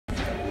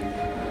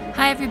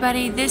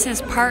everybody, this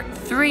is part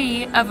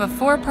 3 of a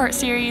 4-part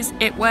series.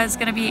 It was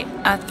going to be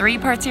a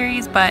 3-part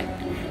series, but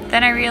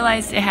then I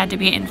realized it had to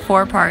be in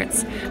 4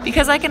 parts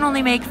because I can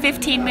only make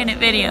 15-minute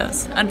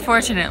videos,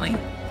 unfortunately.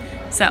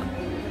 So,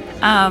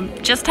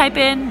 just type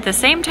in the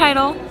same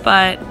title,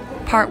 but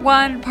part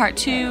 1, part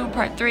 2,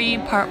 part 3,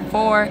 part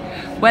 4,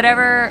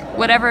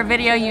 whatever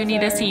video you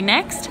need to see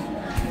next.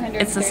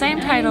 It's the same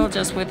title,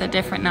 just with a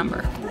different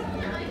number.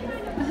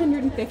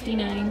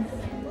 159.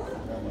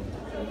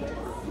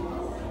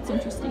 It's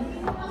interesting.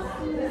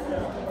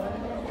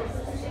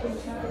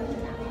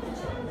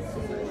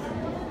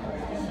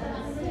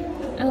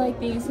 I like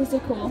these. These are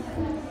cool.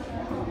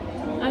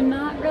 I'm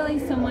not really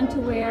someone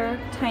to wear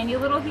tiny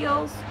little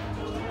heels.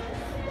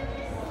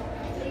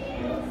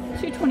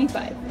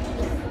 $2.25.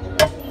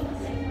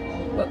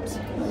 Whoops.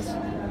 That was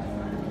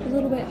a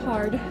little bit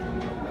hard.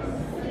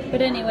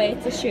 But anyway,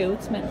 it's a shoe.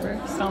 It's meant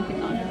for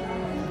stomping on.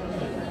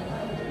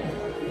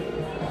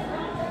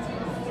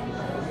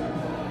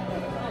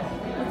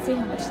 Let's see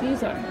how much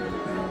these are.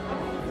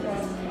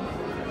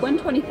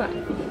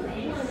 $1.25.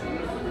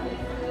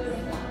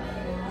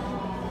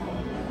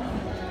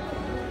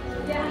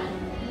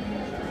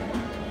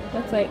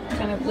 That's like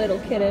kind of little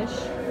kiddish.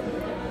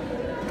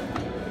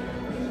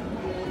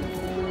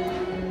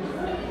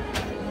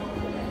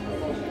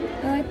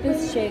 I like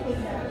this shape.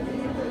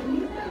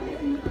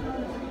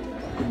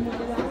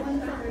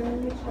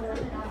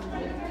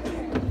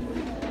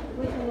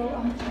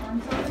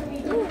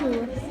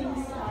 Ooh,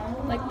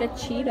 like the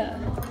cheetah.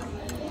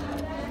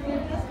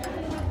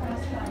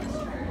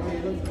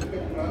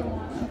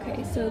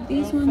 Okay, so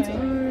these ones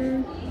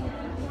are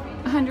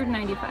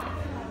 $195.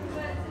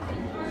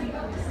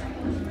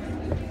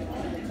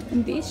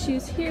 And these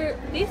shoes here,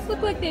 these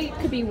look like they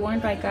could be worn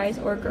by guys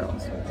or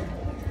girls.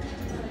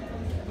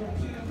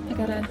 I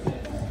gotta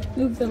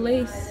move the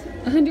lace.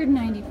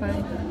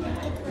 $195.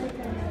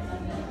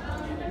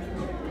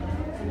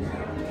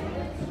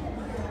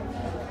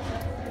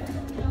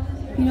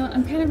 You know,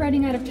 I'm kind of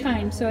running out of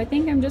time, so I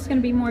think I'm just gonna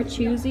be more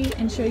choosy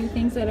and show you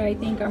things that I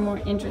think are more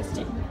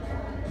interesting.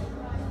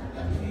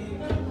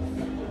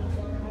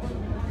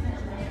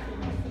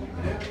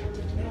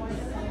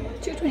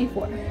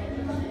 $2.24.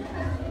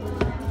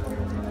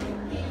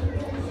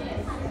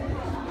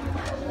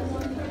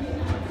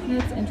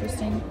 That's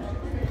interesting.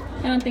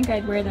 I don't think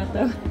I'd wear that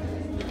though.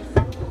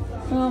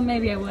 Well,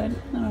 maybe I would.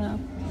 I don't know.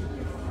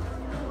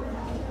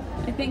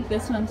 I think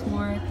this one's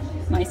more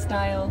my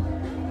style.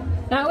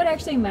 That would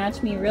actually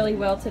match me really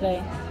well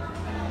today.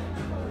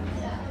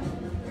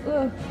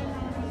 Ooh.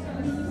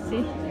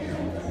 See?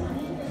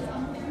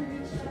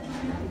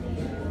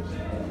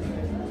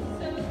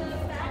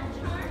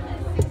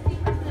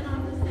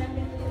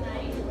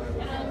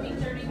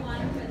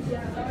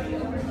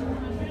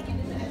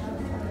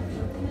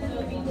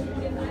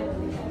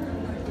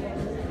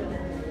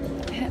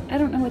 I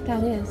don't know what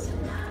that is.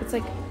 It's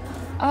like,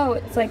 oh,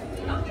 it's like,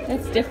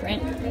 that's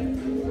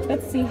different.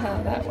 Let's see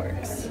how that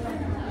works.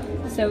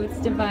 So it's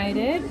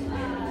divided.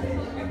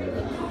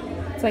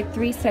 It's like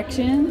 3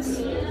 sections.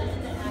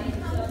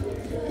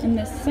 And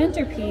the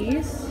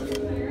centerpiece,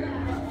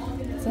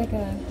 it's like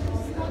a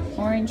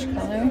orange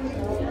color.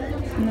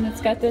 And then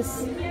it's got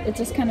this, it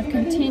just kind of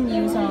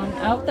continues on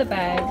out the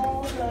bag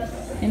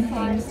and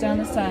hangs down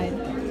the side.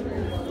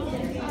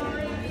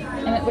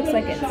 And it looks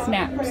like it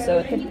snaps, so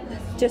it could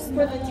just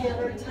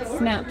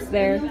snaps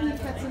there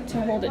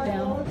to hold it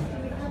down.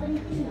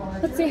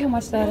 Let's see how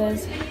much that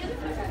is.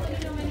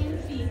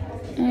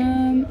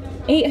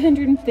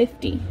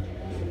 $850.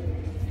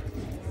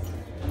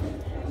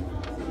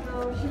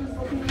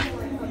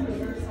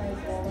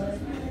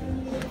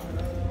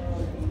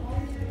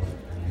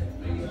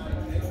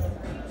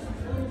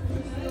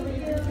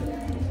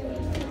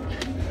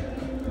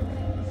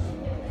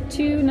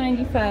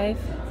 $2.95.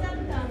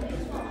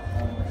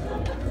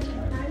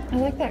 I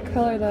like that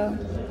color though.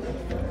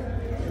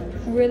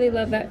 I really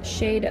love that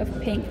shade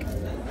of pink.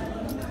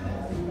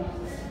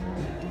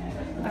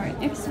 Alright,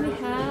 next we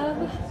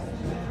have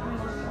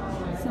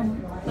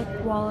some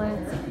like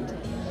wallets and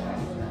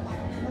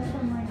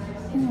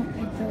I won't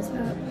pick those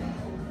up.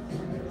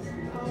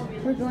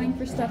 We're going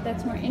for stuff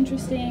that's more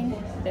interesting.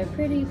 They're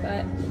pretty,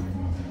 but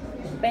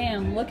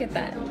bam, look at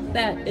that.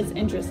 That is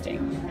interesting.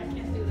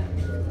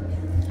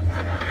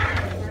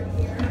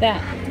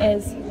 That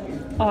is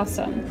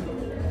awesome.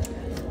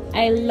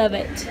 I love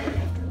it.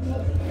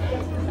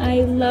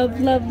 I love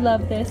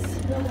this.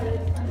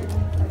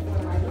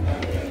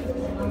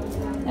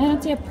 I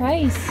don't see a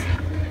price.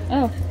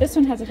 Oh, this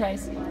one has a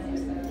price.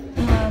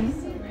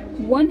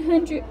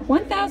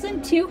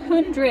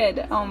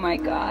 1,200. Oh my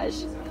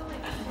gosh.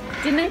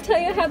 Didn't I tell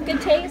you I have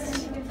good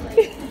taste?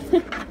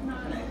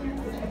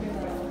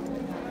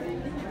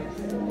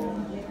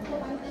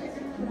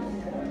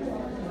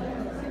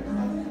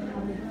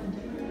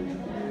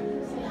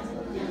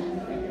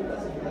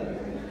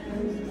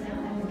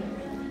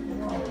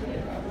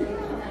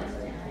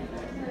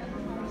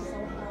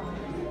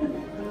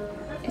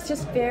 It's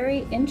just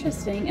very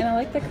interesting, and I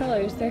like the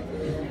colors. They're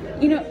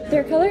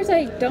colors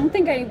I don't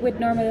think I would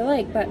normally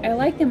like, but I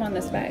like them on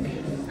this bag.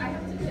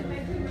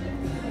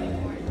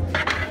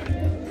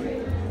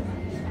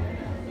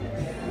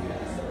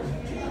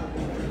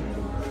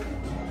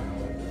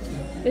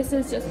 This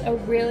is just a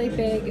really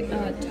big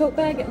tote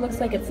bag. It looks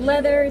like it's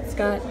leather. It's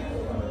got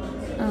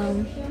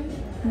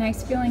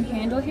nice feeling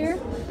handle here.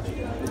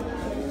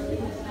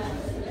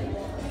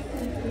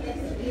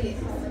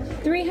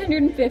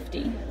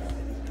 $350.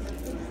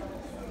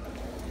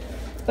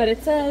 But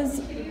it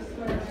says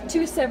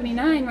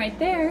 $279 right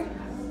there.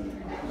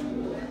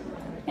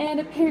 And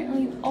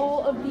apparently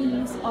all of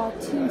these are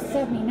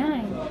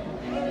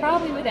 $279.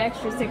 Probably with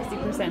extra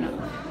 60%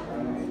 off.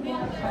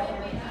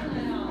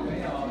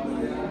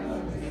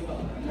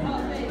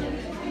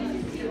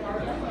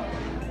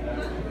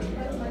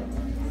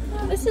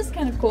 Well, this is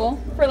kind of cool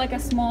for like a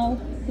small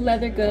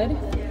leather good.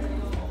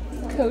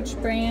 Coach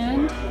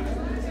brand.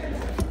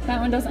 That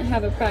one doesn't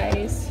have a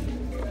price.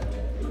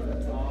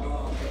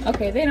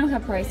 Okay, they don't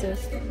have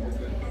prices.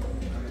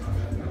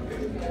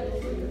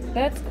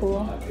 That's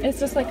cool. It's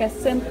just like a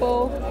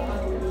simple,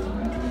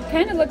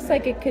 kind of looks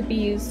like it could be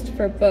used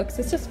for books.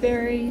 It's just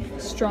very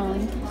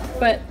strong.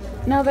 But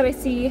now that I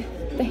see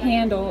the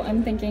handle,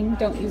 I'm thinking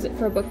don't use it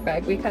for a book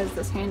bag because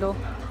this handle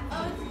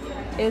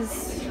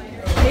is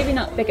maybe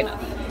not big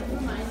enough.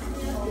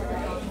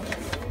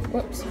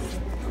 Whoops.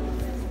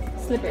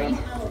 Slippery.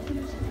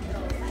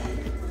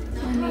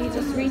 Let me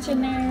just reach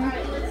in there.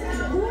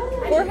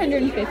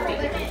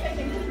 $450.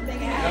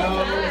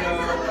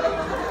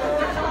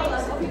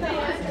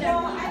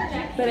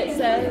 But it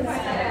says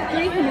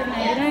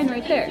 $399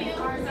 right there.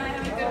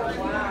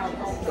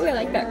 Ooh, I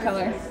like that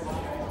color.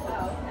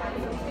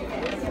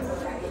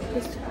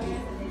 Just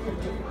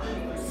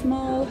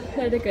small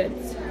leather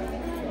goods.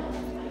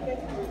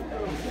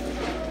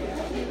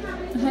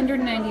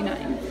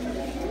 $199.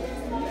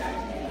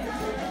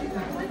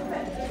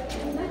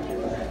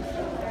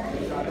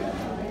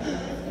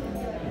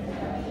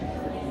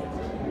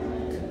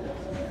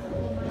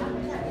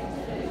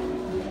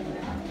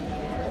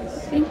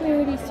 I think we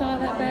already saw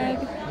that bag.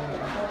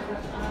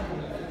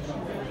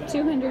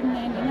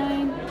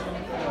 $299.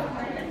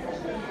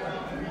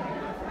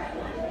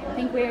 I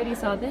think we already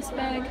saw this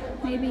bag,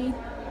 maybe.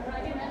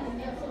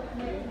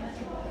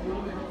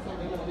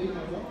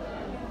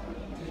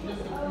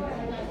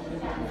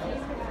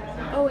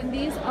 Oh, and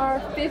these are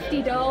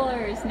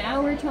 $50.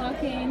 Now we're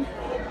talking.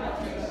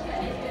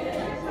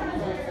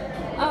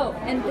 Oh,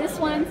 and this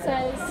one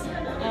says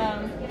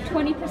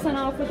 20%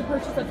 off with a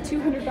purchase of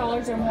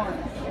 $200 or more.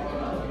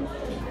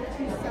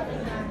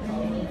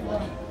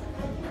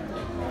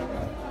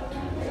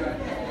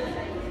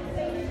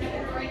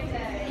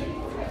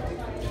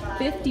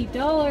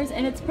 $50,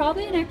 and it's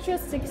probably an extra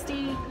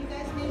 60%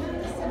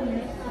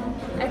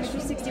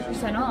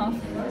 off.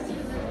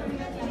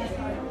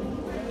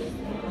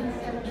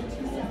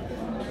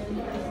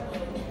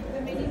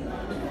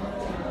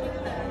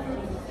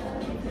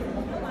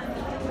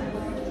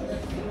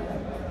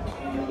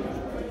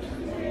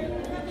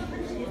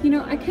 You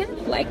know, I kind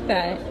of like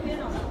that.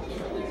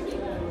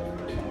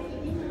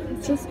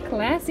 It's just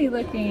classy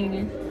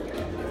looking.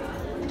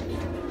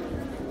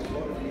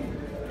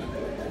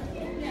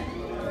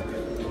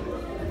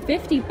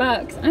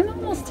 $50. I'm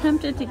almost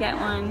tempted to get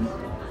one.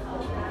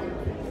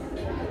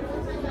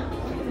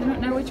 I don't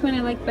know which one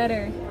I like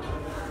better.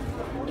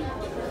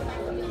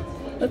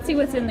 Let's see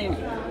what's in there.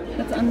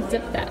 Let's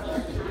unzip that.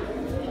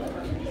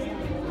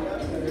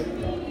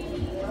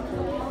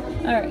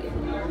 Alright,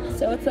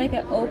 so it's like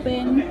an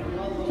open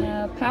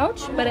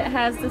pouch, but it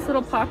has this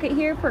little pocket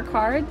here for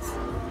cards.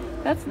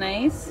 That's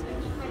nice.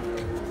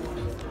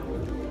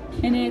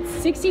 And it's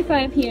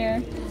 $65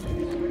 here.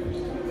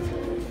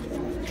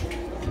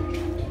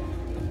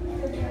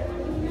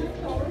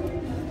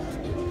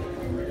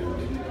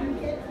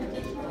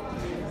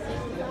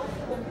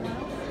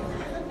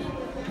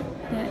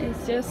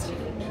 Just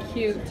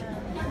cute.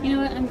 You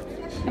know what?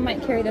 I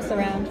might carry this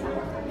around.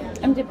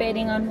 I'm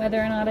debating on whether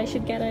or not I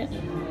should get it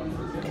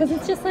because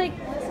it's just like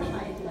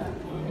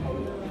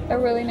a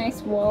really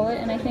nice wallet,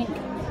 and I think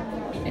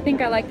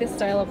I like this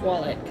style of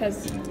wallet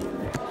because,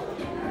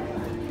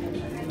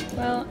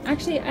 well,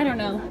 actually I don't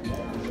know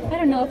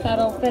if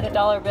that'll fit a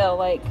dollar bill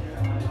like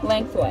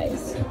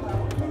lengthwise.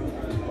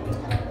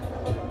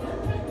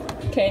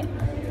 Okay,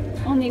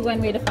 only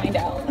one way to find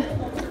out.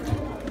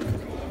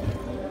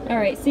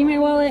 Alright, see my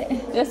wallet?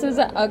 This is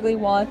an ugly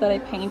wallet that I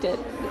painted.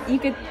 You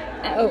could,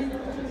 oh,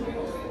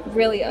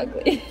 really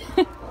ugly.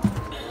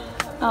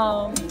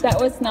 That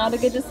was not a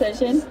good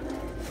decision.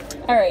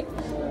 Alright,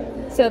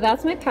 so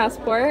that's my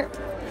passport.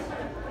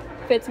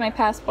 Fits my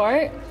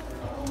passport.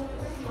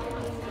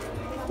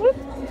 Whoop.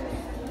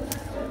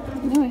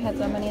 I know I had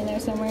some money in there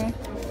somewhere.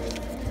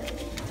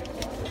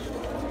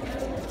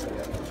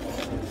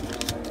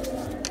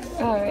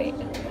 Alright.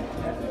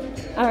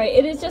 Alright,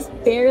 it is just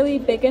barely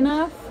big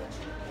enough.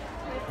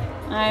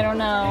 I don't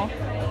know.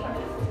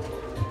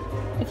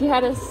 If you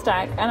had a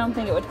stack, I don't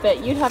think it would fit.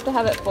 You'd have to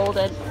have it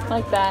folded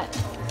like that.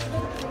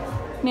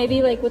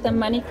 Maybe like with a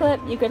money clip,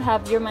 you could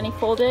have your money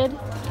folded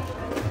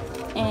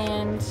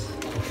and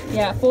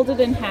yeah, folded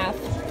in half.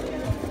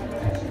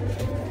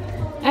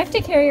 I have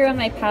to carry around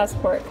my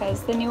passport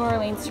because the New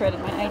Orleans shredded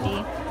my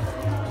ID.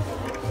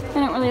 I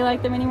don't really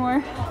like them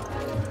anymore.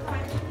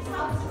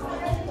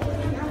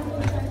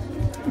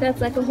 that's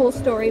like a whole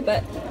story,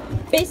 but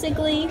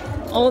basically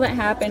all that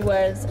happened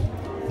was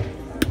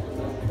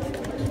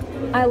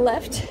I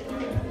left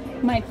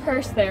my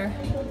purse there.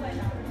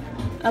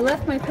 I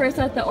left my purse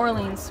at the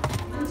Orleans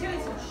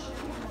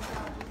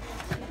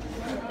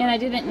and I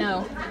didn't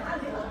know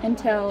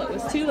until it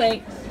was too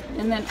late,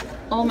 and then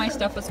all my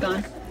stuff was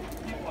gone.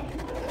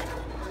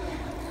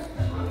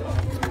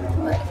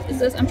 What is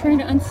this? I'm trying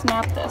to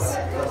unsnap this.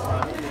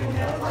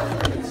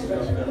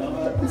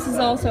 This is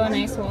also a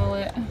nice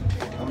wallet.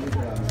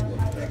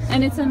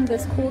 And it's in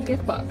this cool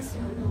gift box.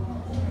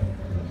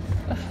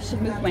 Ugh, I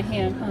should move my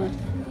hand, huh?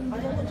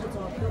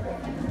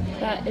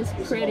 That is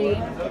pretty.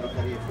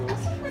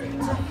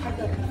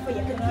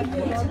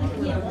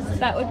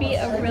 That would be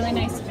a really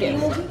nice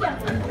gift.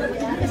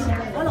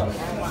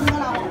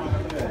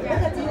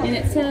 And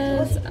it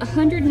says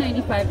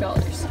 $195.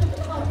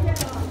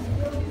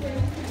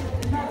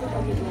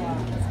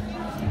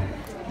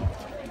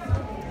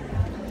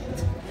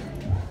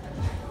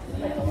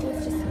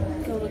 Let's just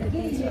go look at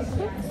these real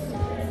quick.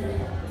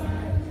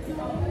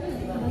 I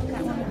like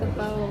that one with the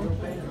bow.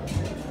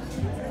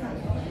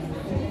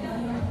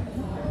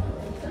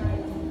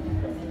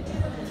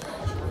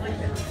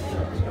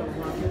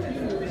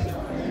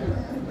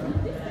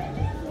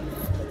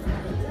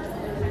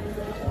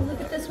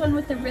 Look at this one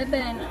with the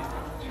ribbon,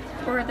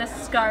 or the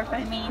scarf,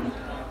 I mean.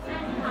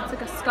 It's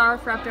like a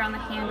scarf wrapped around the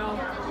handle.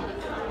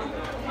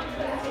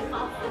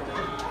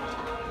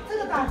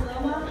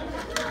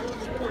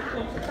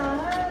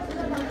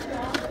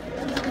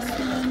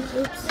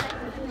 Oops.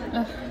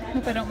 Ugh,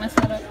 hope I don't mess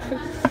that up.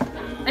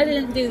 I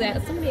didn't do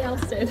that. Somebody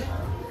else did.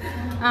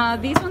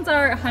 These ones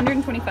are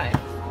 125.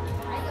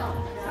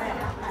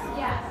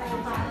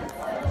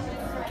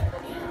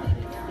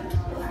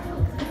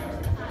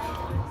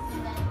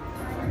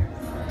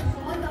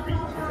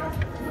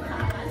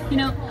 You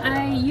know,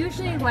 I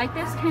usually like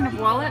this kind of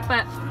wallet,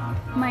 but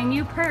my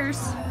new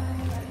purse,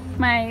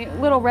 my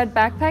little red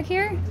backpack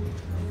here,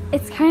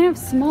 it's kind of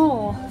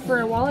small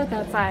for a wallet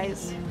that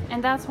size.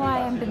 And that's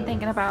why I've been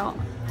thinking about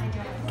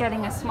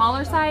getting a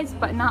smaller size,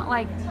 but not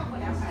like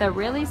the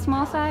really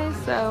small size.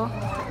 So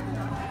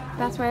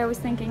that's why I was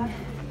thinking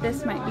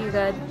this might be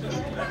good.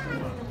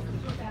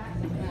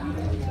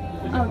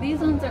 Oh, these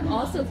ones are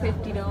also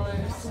 $50.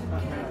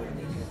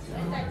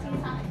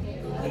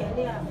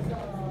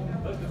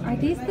 Are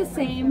these the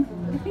same?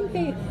 I think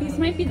these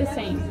might be the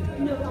same.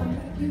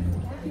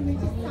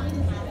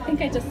 I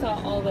think I just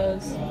saw all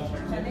those.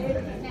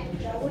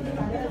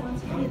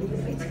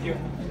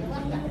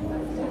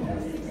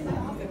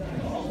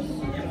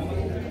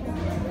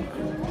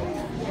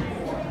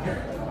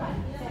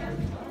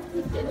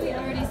 Did we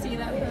already see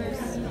that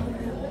purse?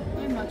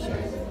 I'm not sure.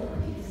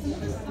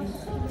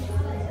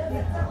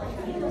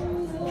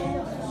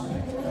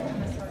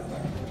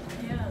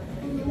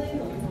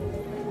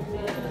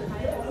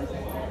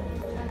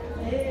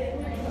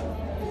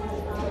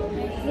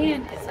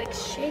 Hand is like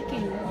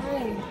shaking.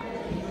 Why?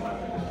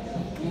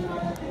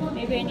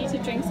 Maybe I need to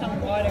drink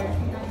some water.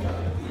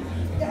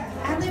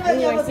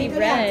 Ooh, I see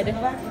red.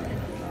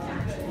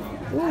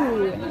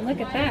 Ooh, and look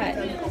at that.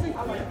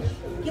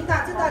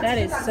 That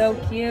is so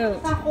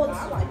cute.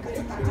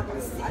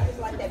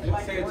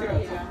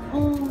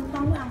 Ooh,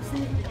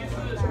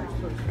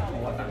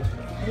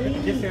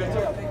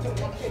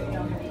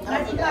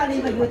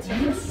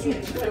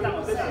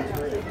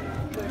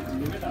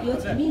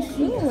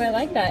 I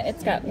like that.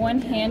 It's got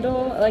one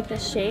handle, I like the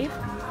shape.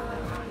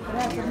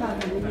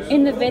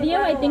 In the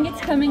video, I think it's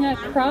coming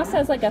across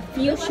as like a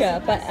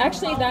fuchsia, but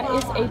actually that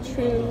is a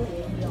true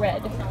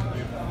red.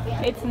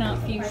 It's not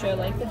fuchsia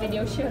like the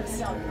video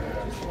shows.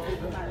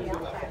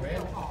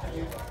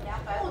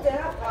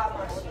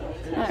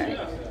 Alright.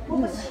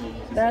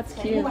 That's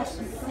cute.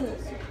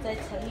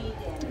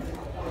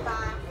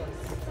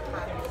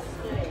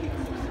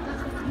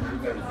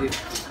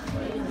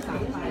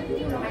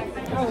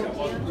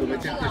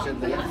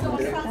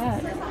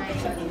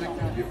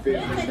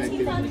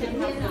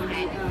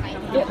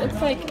 It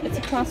looks like it's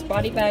a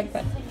crossbody bag,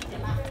 but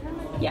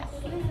yeah,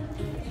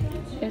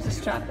 there's a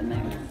strap in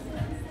there.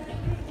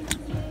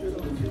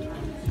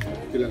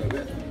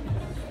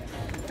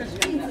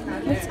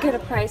 Let's get a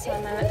price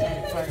on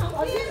that.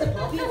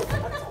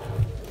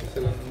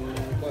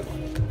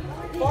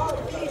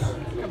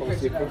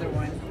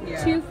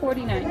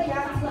 $249.